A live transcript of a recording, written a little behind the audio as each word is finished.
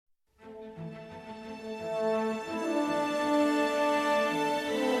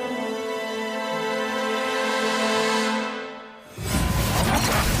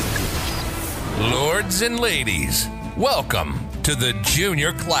lads and ladies, welcome to the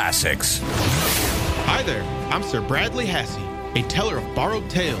Junior Classics. Hi there, I'm Sir Bradley Hassey, a teller of borrowed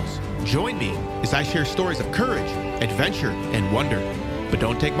tales. Join me as I share stories of courage, adventure, and wonder. But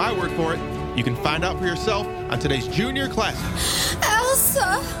don't take my word for it. You can find out for yourself on today's Junior Classics.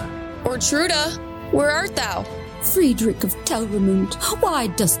 Elsa! Otruda, where art thou? Friedrich of Telramund, why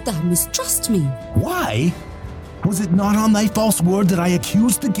dost thou mistrust me? Why? Was it not on thy false word that I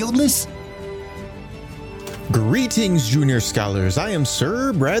accused the guiltless? Greetings, Junior Scholars. I am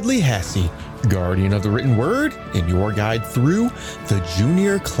Sir Bradley Hassey, guardian of the written word, and your guide through the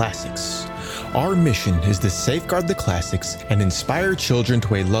Junior Classics. Our mission is to safeguard the classics and inspire children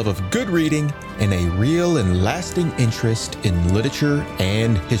to a love of good reading and a real and lasting interest in literature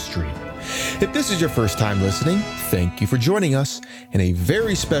and history. If this is your first time listening, thank you for joining us, and a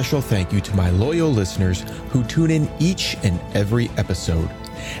very special thank you to my loyal listeners who tune in each and every episode,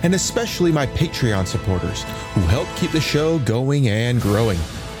 and especially my Patreon supporters who help keep the show going and growing.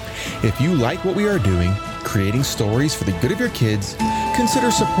 If you like what we are doing, creating stories for the good of your kids,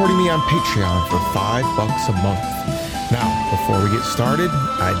 consider supporting me on Patreon for $5 a month. Now, before we get started,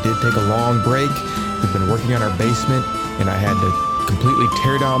 I did take a long break. We've been working on our basement, and I had to completely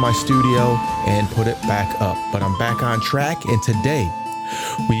tear down my studio and put it back up. But I'm back on track, and today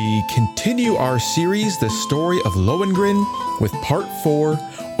we continue our series, The Story of Lohengrin, with Part 4,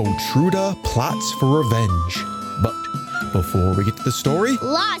 Otruda Plots for Revenge. But before we get to the story,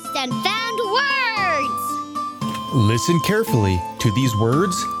 Lost and Found Words! Listen carefully to these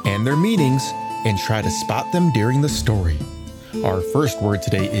words and their meanings and try to spot them during the story. Our first word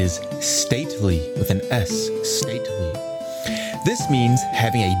today is stately with an S, stately. This means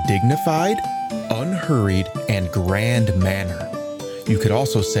having a dignified, unhurried, and grand manner. You could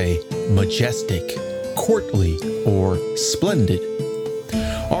also say majestic, courtly, or splendid.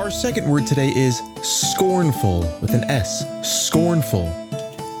 Our second word today is scornful with an S, scornful.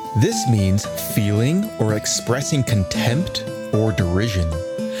 This means feeling or expressing contempt or derision.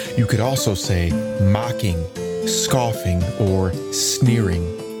 You could also say mocking, scoffing, or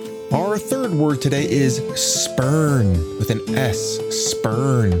sneering. Our third word today is spurn with an S,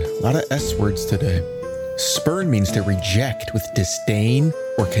 spurn. A lot of S words today. Spurn means to reject with disdain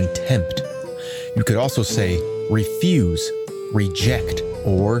or contempt. You could also say refuse, reject,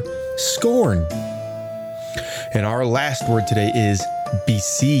 or scorn. And our last word today is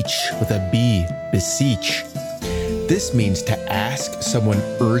beseech with a B, beseech. This means to ask someone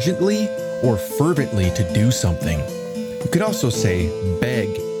urgently or fervently to do something. You could also say beg,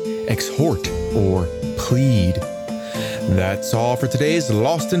 exhort, or plead. That's all for today's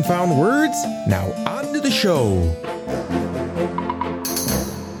Lost and Found Words. Now on to the show.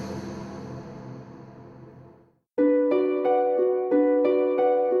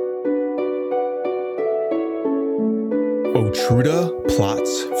 Otruda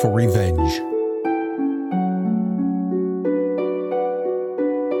Plots for Revenge.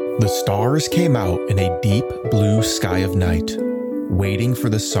 The stars came out in a deep blue sky of night, waiting for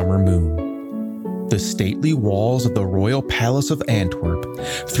the summer moon. The stately walls of the royal palace of Antwerp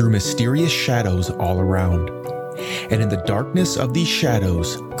threw mysterious shadows all around, and in the darkness of these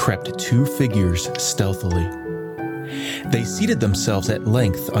shadows crept two figures stealthily. They seated themselves at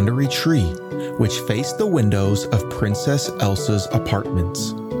length under a tree which faced the windows of Princess Elsa's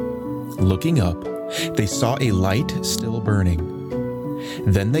apartments. Looking up, they saw a light still burning.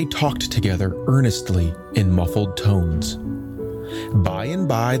 Then they talked together earnestly in muffled tones. By and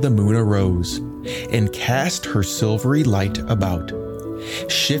by the moon arose and cast her silvery light about,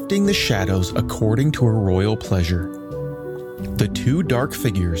 shifting the shadows according to her royal pleasure. The two dark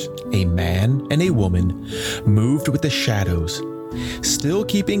figures, a man and a woman, moved with the shadows, still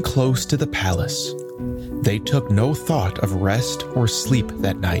keeping close to the palace. They took no thought of rest or sleep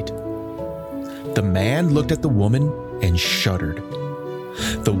that night. The man looked at the woman and shuddered.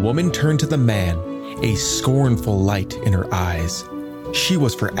 The woman turned to the man, a scornful light in her eyes. She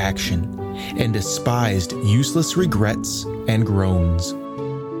was for action and despised useless regrets and groans.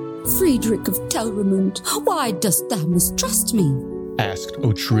 Friedrich of Telramund, why dost thou mistrust me? Asked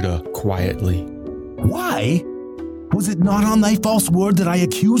Otruda quietly. Why? Was it not on thy false word that I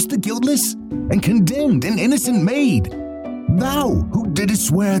accused the guiltless and condemned an innocent maid? Thou, who didst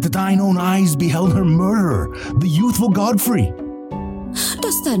swear that thine own eyes beheld her murderer, the youthful Godfrey.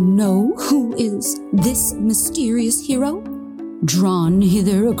 Dost thou know who is this mysterious hero, drawn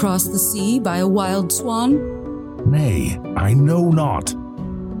hither across the sea by a wild swan? Nay, I know not.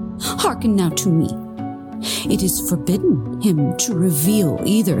 Hearken now to me. It is forbidden him to reveal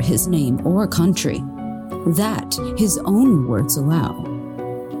either his name or country. That his own words allow.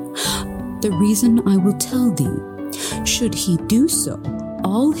 the reason I will tell thee. Should he do so,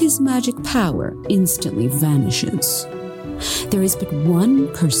 all his magic power instantly vanishes. There is but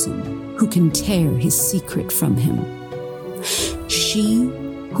one person who can tear his secret from him. She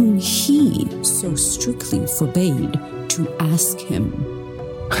whom he so strictly forbade to ask him.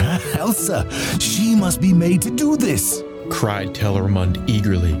 Elsa, she must be made to do this, cried Telramund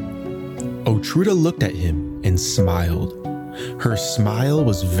eagerly. Otruda looked at him and smiled. Her smile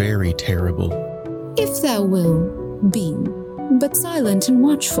was very terrible. If thou will, be but silent and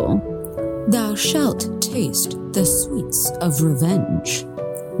watchful, thou shalt taste the sweets of revenge.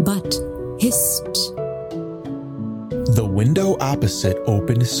 But hist. The window opposite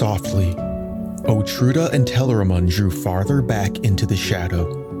opened softly. Otruda and Telramund drew farther back into the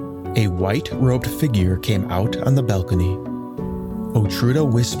shadow. A white-robed figure came out on the balcony. Otruda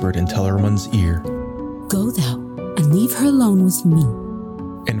whispered in Telramund's ear, Go thou, and leave her alone with me.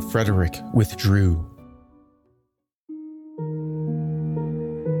 And Frederick withdrew.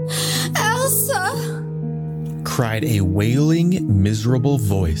 Elsa! Cried a wailing, miserable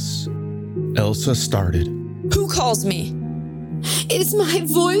voice. Elsa started. Who calls me? Is my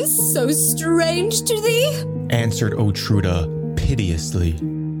voice so strange to thee? Answered Otruda piteously.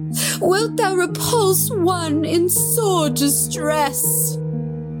 Wilt thou repulse one in sore distress?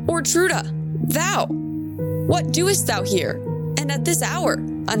 Otruda, thou! What doest thou here, and at this hour,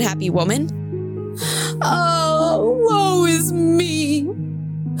 unhappy woman? Oh, woe is me!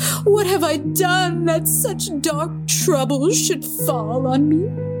 What have I done that such dark trouble should fall on me?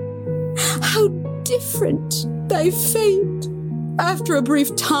 How different thy fate! After a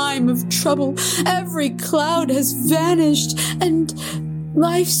brief time of trouble, every cloud has vanished, and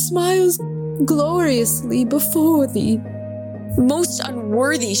life smiles gloriously before thee. Most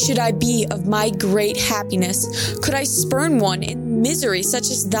unworthy should I be of my great happiness, could I spurn one in misery such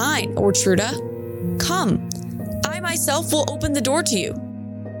as thine, Otruda. Come, I myself will open the door to you.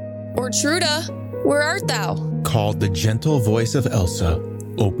 Otruda, where art thou? Called the gentle voice of Elsa,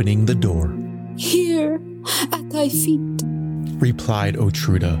 opening the door. Here, at thy feet. Replied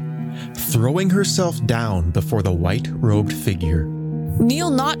Otruda, throwing herself down before the white-robed figure.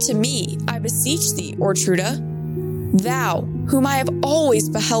 Kneel not to me, I beseech thee, Otruda. Thou, whom I have always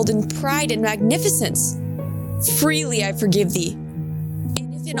beheld in pride and magnificence. Freely I forgive thee.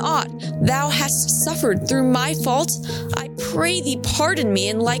 And if in aught thou hast suffered through my fault, I pray thee pardon me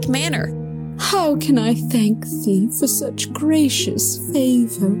in like manner. How can I thank thee for such gracious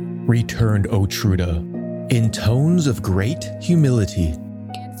favor? Returned Otruda, in tones of great humility.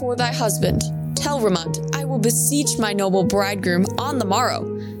 And for thy husband, Telramund, I will beseech my noble bridegroom on the morrow,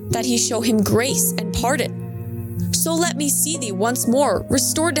 that he show him grace and pardon. So let me see thee once more,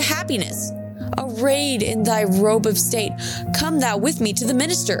 restored to happiness. Arrayed in thy robe of state, come thou with me to the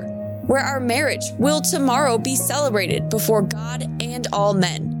minster, where our marriage will tomorrow be celebrated before God and all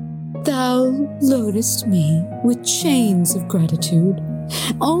men. Thou loadest me with chains of gratitude.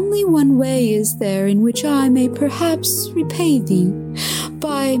 Only one way is there in which I may perhaps repay thee.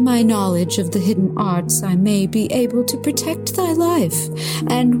 By my knowledge of the hidden arts, I may be able to protect thy life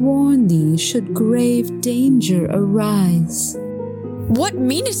and warn thee should grave danger arise. What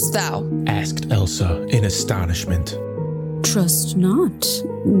meanest thou? Asked Elsa in astonishment. Trust not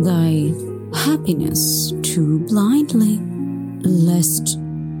thy happiness too blindly, lest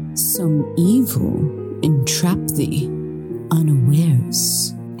some evil entrap thee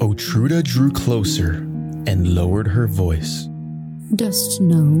unawares. Otruda drew closer and lowered her voice. Dost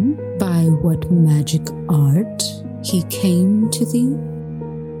know by what magic art he came to thee?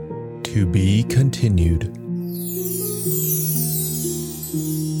 To be continued.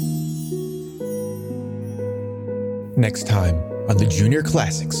 Next time on the Junior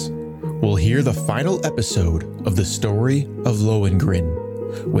Classics, we'll hear the final episode of the story of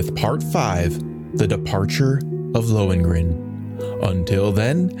Lohengrin, with Part 5, The Departure of Lohengrin. Until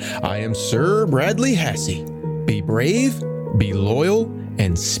then, I am Sir Bradley Hassey. Be brave, be loyal,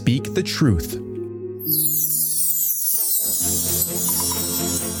 and speak the truth.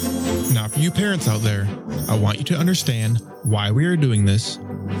 Now, for you parents out there, I want you to understand why we are doing this,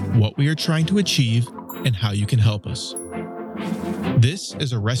 what we are trying to achieve, and how you can help us. This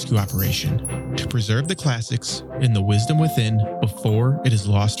is a rescue operation to preserve the classics and the wisdom within before it is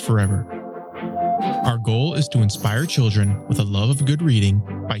lost forever. Our goal is to inspire children with a love of good reading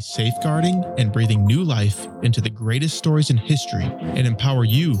by safeguarding and breathing new life into the greatest stories in history, and empower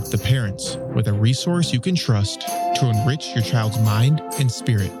you, the parents, with a resource you can trust to enrich your child's mind and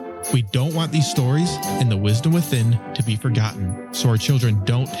spirit. We don't want these stories and the wisdom within to be forgotten, so our children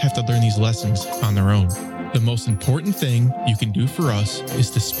don't have to learn these lessons on their own. The most important thing you can do for us is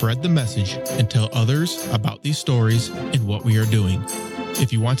to spread the message and tell others about these stories and what we are doing.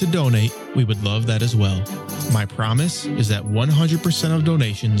 If you want to donate, we would love that as well. My promise is that 100% of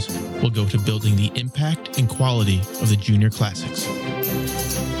donations will go to building the impact and quality of the Junior Classics.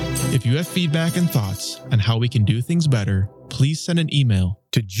 If you have feedback and thoughts on how we can do things better, please send an email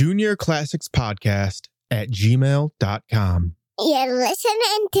to juniorclassicspodcast@gmail.com. You're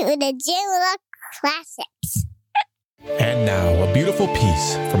listening to the Junior Classics. And now, a beautiful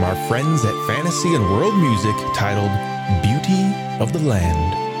piece from our friends at Fantasy and World Music titled Beauty of the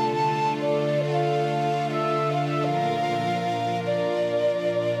Land.